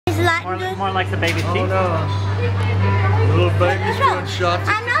Latin good? More like the baby teeth. Oh no. Little baby's doing shots.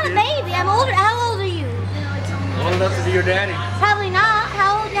 I'm not a baby. I'm older. How old are you? Old enough to be your daddy. Probably not.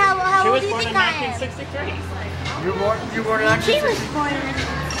 How old do you think I am? She was born in 1963. You were born in 1963? She was born in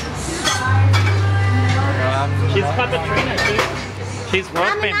She's Puppet-Trina. She's world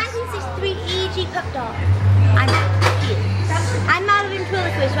I'm a famous. 1963 EG pup dog. I'm not a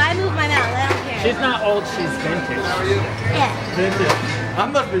ventriloquist, so I move my mouth. I don't care. She's not old, she's vintage. How are you? Yeah. Vintage. I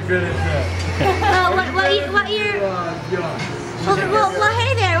must be vintage then. What year? Young. Well,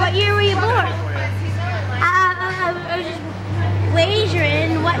 hey there. What year were you born? I was just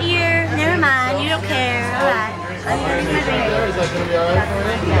wagering. What year? Never mind. You don't care. All right. I'm gonna drink my drink. Is that going to be all right for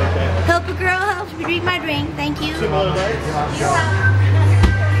you? Help a girl helps me drink my drink. Thank you.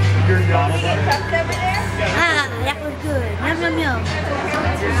 That was good. Yum yum yum.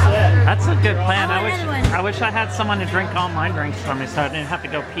 That's a good plan. Oh, another one. I wish I had someone to drink all my drinks for me, so I didn't have to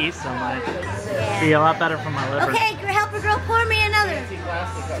go pee so much. Yeah. Be a lot better for my liver. Okay, help a girl pour me another.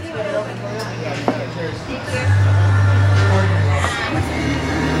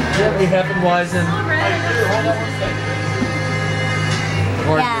 Yeah, we have been wisen.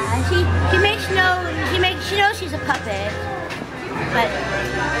 Yeah, she knows she's a puppet, but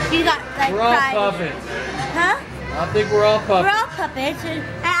she got like We're all pride. puppets. Huh? I think we're all puppets. We're all puppets, and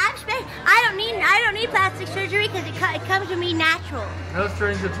I don't need plastic surgery because it comes to me natural. No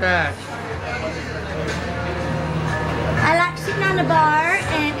strings attached. I like sitting on the bar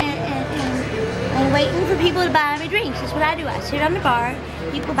and waiting for people to buy me drinks. That's what I do. I sit on the bar,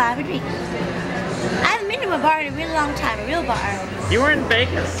 people buy me drinks. I haven't been to a bar in a really long time, a real bar. You were in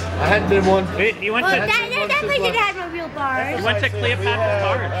Vegas. I hadn't been one. You went Well, to that place didn't have no real bars. you went to Cleopatra's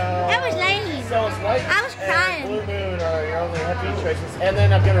Bar. That was lame. I was crying. Blue Moon are your only happy choices. And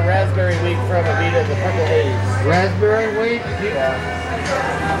then I've got a raspberry week from Avita, the Purple Haze. Raspberry wheat? Yeah.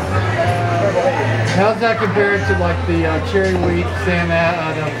 Purple Haze. How's that compared to like the cherry wheat, Sam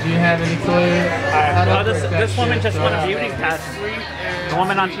Adams? Do you have any clue? I don't Oh, drink that this woman shit, just so won a I- beauty pageant. The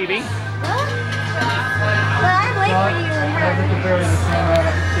woman on TV? Well, I'm waiting for you. How's it compared to the Sam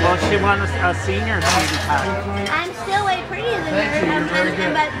Adams? Well, she won a senior beauty pageant. I'm still way prettier than Thank you, you're very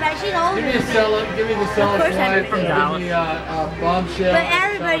good. but she's older Give me than a me. cellar, give me the cellar course I'm slide, from and Dallas. give me bombshell. But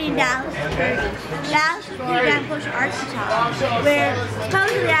everybody in Dallas is pretty. Dallas is pretty damn close to Arkansas, where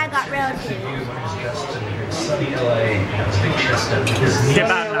supposedly I got relatives. Get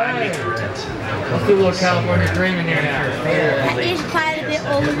about 90. Let's do a little California dreaming here now. That is quite a bit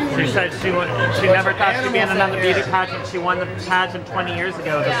older than She me. said she never thought she'd be in another beauty pageant. She won the pageant 20 years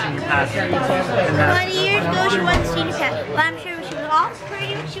ago, the senior pageant. And 20 years ago she won the senior pageant. Well, I'm sure she was all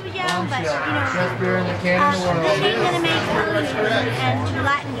pretty when she was young, but Best beer in the can in the this world. ain't gonna make Halloween and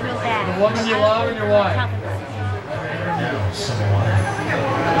Latin's real bad. The woman you love and your wife.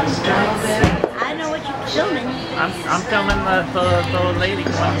 I know what you're filming. I'm filming the lady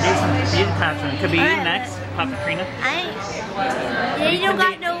who won the beauty pageant. Could be you Alright, next, Puppet-Trina. They don't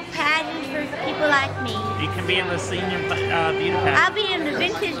got no pageants for people like me. You can be in the senior beauty I'll pageant. be in the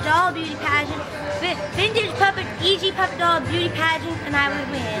vintage doll beauty pageant, vintage puppet, easy puppet doll beauty pageant, and I would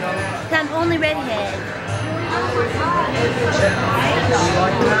win. Cause I'm the only redhead.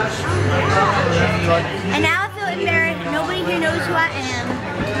 And now I feel embarrassed. Nobody here knows who I am.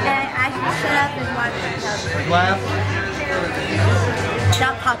 And I should shut up and watch myself. Laugh.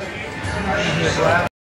 Stop talking.